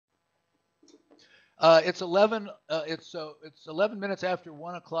It's 11 minutes after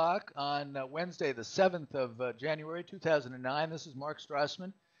 1 o'clock on Wednesday, the 7th of January 2009. This is Mark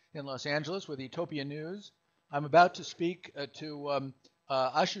Strassman in Los Angeles with Ethiopia News. I'm about to speak to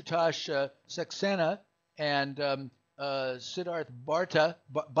Ashutosh Saxena and Siddarth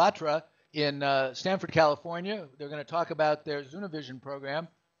Batra in Stanford, California. They're going to talk about their ZunaVision program.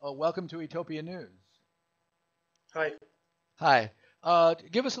 Welcome to Ethiopia News. Hi. Hi.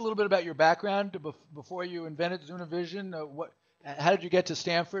 Give us a little bit about your background before you invented ZunaVision. How did you get to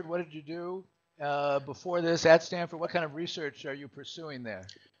Stanford? What did you do before this at Stanford? What kind of research are you pursuing there?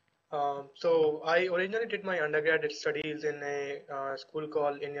 So I originally did my undergraduate studies in a school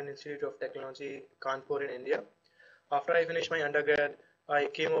called Indian Institute of Technology, Kanpur in India. After I finished my undergrad, I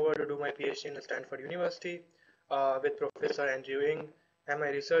came over to do my PhD in Stanford University with Professor Andrew Ng, and my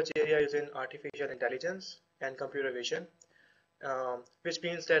research area is in artificial intelligence and computer vision. Which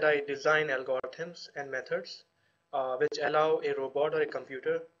means that I design algorithms and methods which allow a robot or a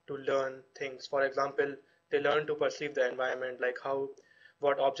computer to learn things. For example, they learn to perceive the environment, like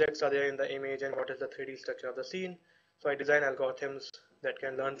what objects are there in the image and what is the 3D structure of the scene. So I design algorithms that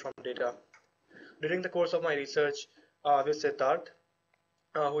can learn from data. During the course of my research with Siddarth,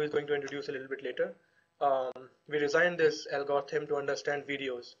 who is going to introduce a little bit later, we designed this algorithm to understand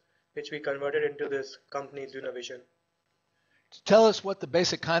videos, which we converted into this company ZunaVision. Tell us what the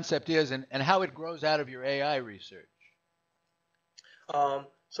basic concept is and how it grows out of your AI research.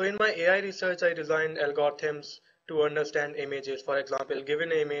 So in my AI research, I designed algorithms to understand images. For example,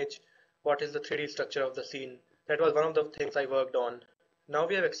 given an image, what is the 3D structure of the scene? That was one of the things I worked on. Now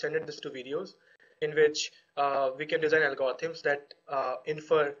we have extended this to videos, in which we can design algorithms that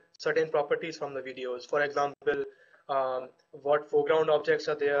infer certain properties from the videos. For example, what foreground objects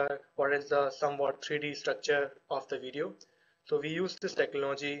are there, what is the somewhat 3D structure of the video. So we use this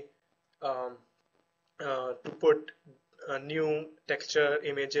technology to put new texture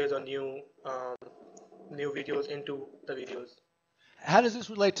images or new videos into the videos. How does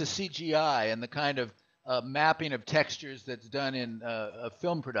this relate to CGI and the kind of mapping of textures that's done in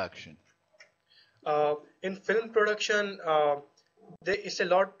film production? In film production, it's a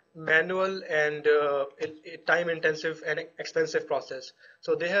lot manual and time-intensive and expensive process.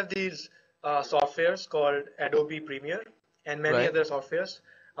 So they have these softwares called Adobe Premiere and many other softwares,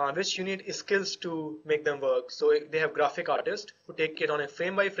 which you need skills to make them work. So they have graphic artists who take it on a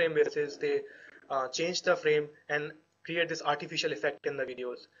frame-by-frame basis. They change the frame and create this artificial effect in the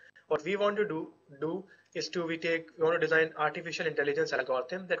videos. What we want to do is we want to design artificial intelligence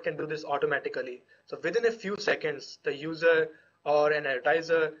algorithm that can do this automatically. So within a few seconds, the user or an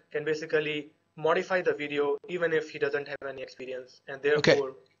advertiser can basically modify the video even if he doesn't have any experience, and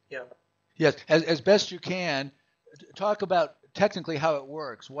therefore, Yes, as best you can, talk about technically how it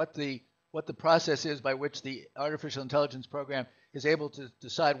works, what the process is by which the artificial intelligence program is able to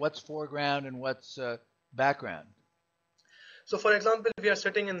decide what's foreground and what's background. So for example, we are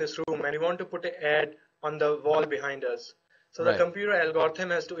sitting in this room and we want to put an ad on the wall behind us. So the computer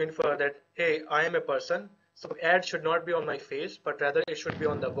algorithm has to infer that, hey, I am a person, so ad should not be on my face, but rather it should be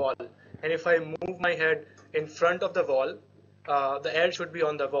on the wall. And if I move my head in front of the wall, the ad should be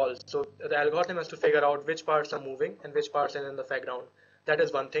on the wall. So the algorithm has to figure out which parts are moving and which parts are in the background. That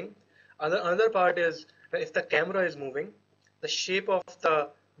is one thing. Another part is that if the camera is moving, the shape of the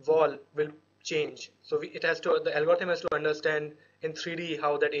wall will change. So the algorithm has to understand in 3D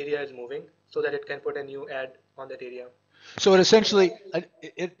how that area is moving, so that it can put a new ad on that area. So it essentially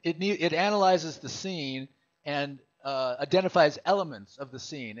it analyzes the scene and identifies elements of the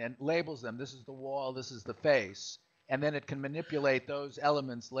scene and labels them. This is the wall, this is the face, and then it can manipulate those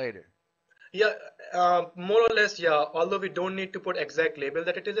elements later. Yeah, more or less, yeah. Although we don't need to put exact label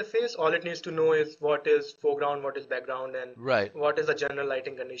that it is a face, all it needs to know is what is foreground, what is background, and what is the general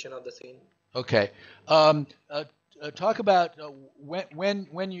lighting condition of the scene. Okay. Talk about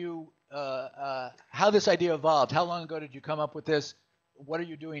when you how this idea evolved. How long ago did you come up with this? What are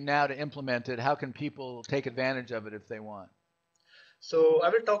you doing now to implement it? How can people take advantage of it if they want? So I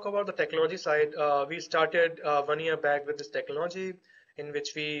will talk about the technology side. We started 1 year back with this technology, in which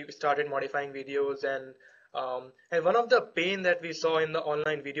we started modifying videos, and one of the pain that we saw in the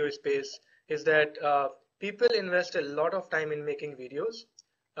online video space is that people invest a lot of time in making videos,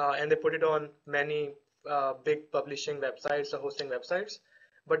 and they put it on many big publishing websites or hosting websites,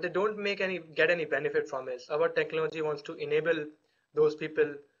 but they don't get any benefit from it. Our technology wants to enable those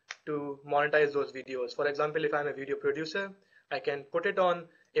people to monetize those videos. For example, if I'm a video producer, I can put it on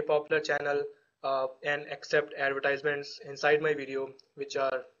a popular channel and accept advertisements inside my video which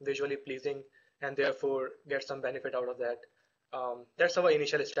are visually pleasing, and therefore get some benefit out of that. That's our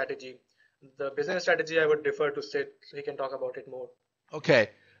initial strategy. The business strategy I would defer to Sid, so he can talk about it more. Okay.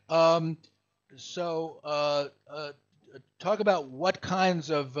 Um, so talk about what kinds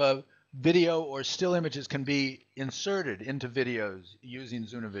of video or still images can be inserted into videos using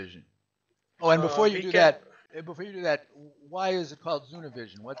ZunaVision. Oh, and We can. before you do that, why is it called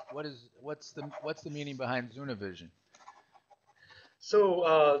ZunaVision? What's the meaning behind ZunaVision?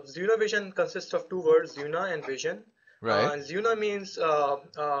 So ZunaVision consists of two words, Zuna and vision. Right. And Zuna means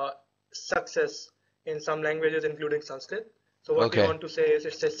success in some languages, including Sanskrit. So what we Okay. want to say is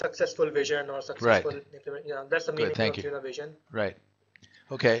it's a successful vision or Right. successful implement. Yeah, that's the Good. meaning Thank of you. ZunaVision. Right.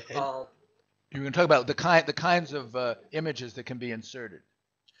 Okay. And Um, you're going to talk about the kinds of images that can be inserted.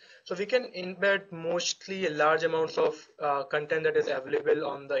 so we can embed mostly large amounts of content that is available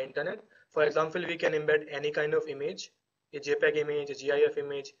on the internet. For example, we can embed any kind of image, a JPEG image, a GIF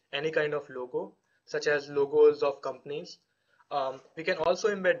image, any kind of logo, such as logos of companies. We can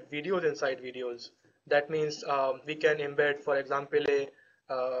also embed videos inside videos. That means we can embed, for example, a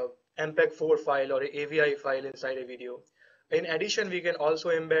MPEG-4 file or a AVI file inside a video. In addition, we can also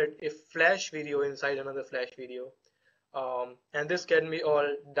embed a flash video inside another flash video. And this can be all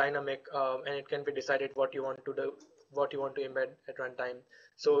dynamic, and it can be decided what you want to do, what you want to embed at runtime.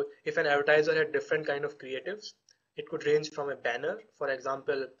 So if an advertiser had different kind of creatives, it could range from a banner, for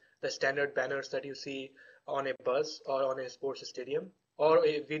example, the standard banners that you see on a bus or on a sports stadium, or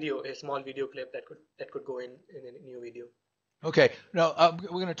a video, a small video clip that could go in a new video. Okay. Now, we're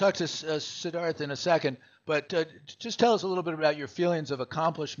going to talk to Siddharth in a second, but just tell us a little bit about your feelings of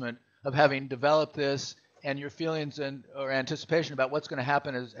accomplishment of having developed this and your feelings or anticipation about what's going to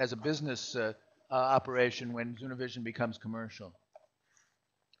happen as a business operation when ZunaVision becomes commercial.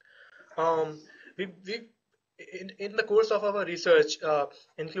 We in the course of our research,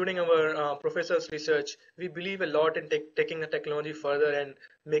 including our professors' research, we believe a lot in taking the technology further and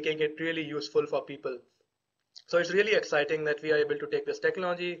making it really useful for people. So it's really exciting that we are able to take this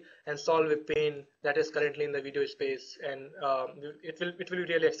technology and solve a pain that is currently in the video space, and it will be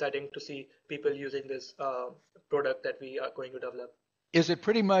really exciting to see people using this product that we are going to develop. Is it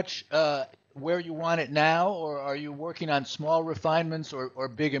pretty much where you want it now, or are you working on small refinements or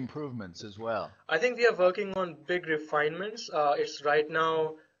big improvements as well? I think we are working on big refinements. It's right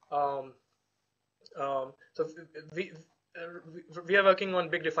now. So we are working on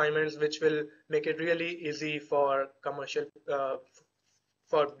big refinements which will make it really easy for commercial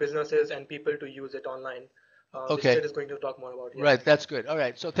for businesses and people to use it online, which Okay. Sid is going to talk more about. Yeah. Right, that's good. All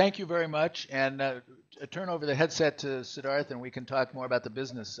right, so thank you very much, and turn over the headset to Siddharth, and we can talk more about the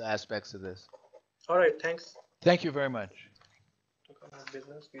business aspects of this. All right, thanks. Thank you very much.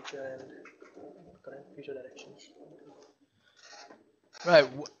 Business, future, and current future directions. Right,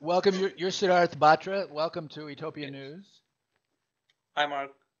 welcome. You're Siddarth Batra. Welcome to Ethiopia News. Hi,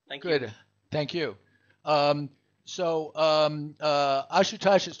 Mark. Thank you. Good, thank you. Ashutosh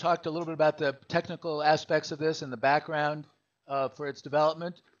has talked a little bit about the technical aspects of this and the background for its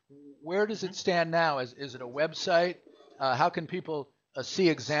development. Where does it stand now? Is it a website? How can people see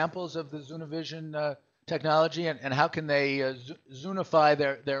examples of the ZunaVision technology, and how can they Zunify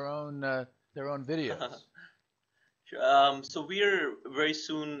their own videos? So we're very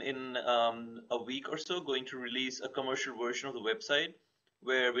soon, in a week or so, going to release a commercial version of the website,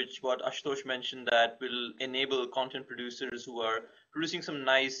 which what Ashutosh mentioned, that will enable content producers who are producing some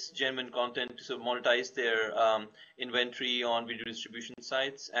nice, genuine content to sort of monetize their inventory on video distribution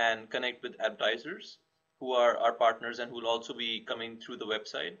sites and connect with advertisers who are our partners and who will also be coming through the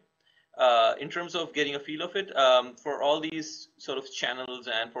website. In terms of getting a feel of it, for all these sort of channels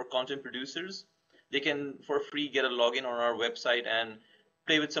and for content producers, they can for free get a login on our website and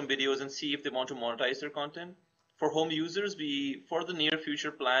play with some videos and see if they want to monetize their content. For home users, we, for the near future,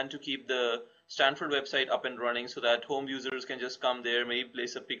 plan to keep the Stanford website up and running so that home users can just come there, maybe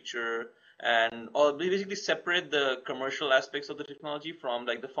place a picture, and or basically separate the commercial aspects of the technology from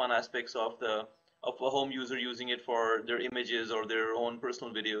like the fun aspects of a home user using it for their images or their own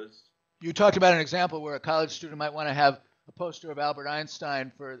personal videos. You talked about an example where a college student might want to have a poster of Albert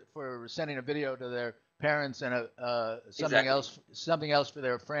Einstein for sending a video to their parents and something else for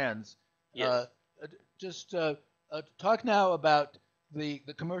their friends. Yes. Just talk now about the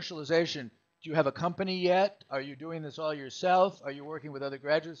commercialization. Do you have a company yet? Are you doing this all yourself? Are you working with other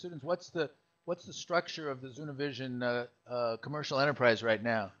graduate students? What's the structure of the ZunaVision commercial enterprise right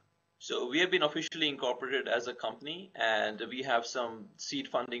now? So we have been officially incorporated as a company, and we have some seed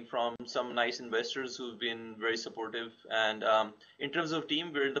funding from some nice investors who've been very supportive. And in terms of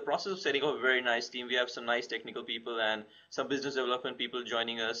team, we're in the process of setting up a very nice team. We have some nice technical people and some business development people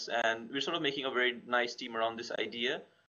joining us, and we're sort of making a very nice team around this idea.